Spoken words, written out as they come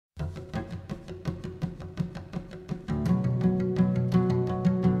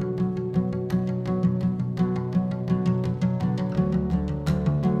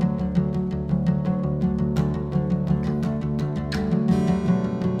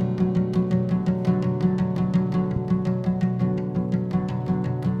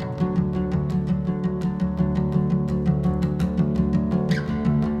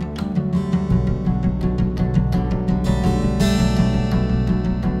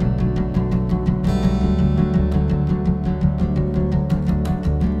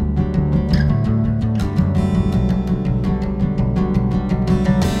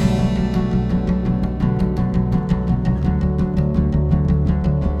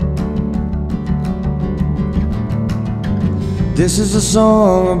This is a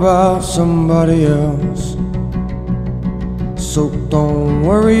song about somebody else. So don't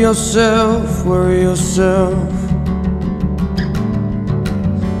worry yourself, worry yourself.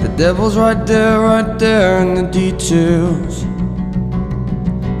 The devil's right there in the details.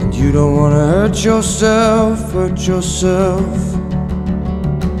 And you don't wanna hurt yourself, hurt yourself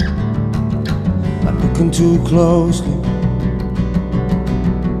by looking too closely,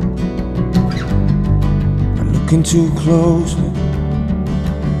 by looking too closely.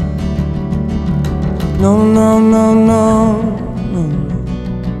 No, no, no, no, no, no.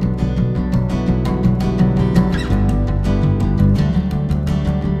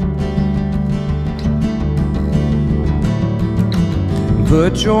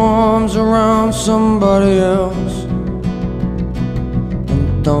 Put your arms around somebody else,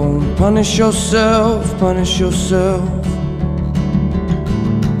 and don't punish yourself, punish yourself.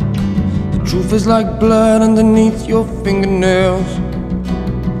 The truth is like blood underneath your fingernails.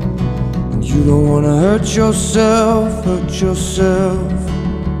 You don't wanna hurt yourself, hurt yourself.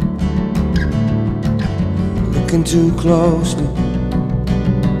 Looking too closely,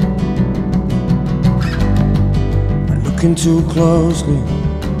 looking too closely.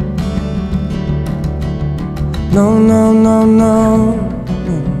 No, no, no, no,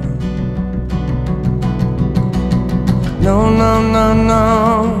 no, no, no, no.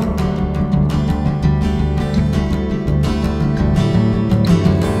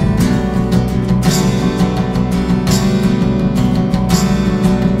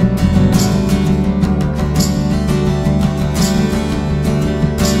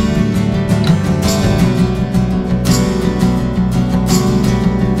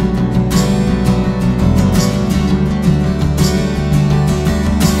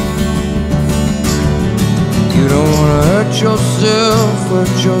 You don't wanna hurt yourself,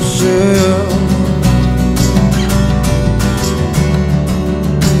 hurt yourself.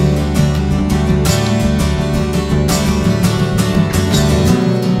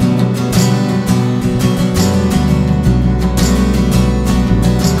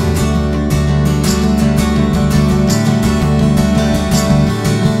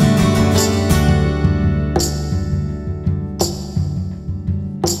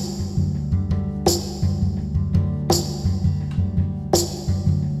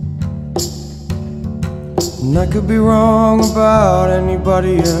 And I could be wrong about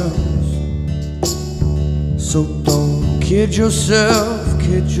anybody else. So don't kid yourself,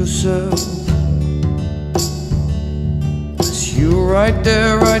 kid yourself. 'Cause you right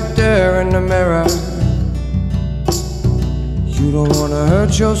there in the mirror. You don't wanna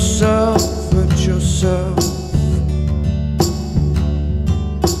hurt yourself, hurt yourself.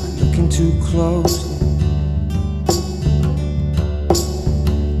 Looking too closely,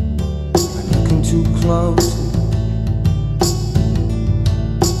 looking too closely.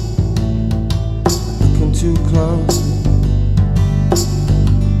 Too close,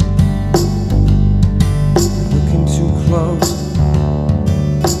 looking too close.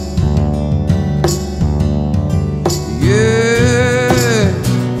 Yeah,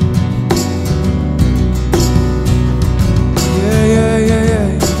 yeah, yeah, yeah, yeah.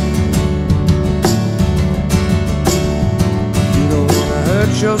 You don't wanna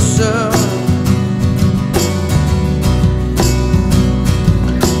hurt yourself.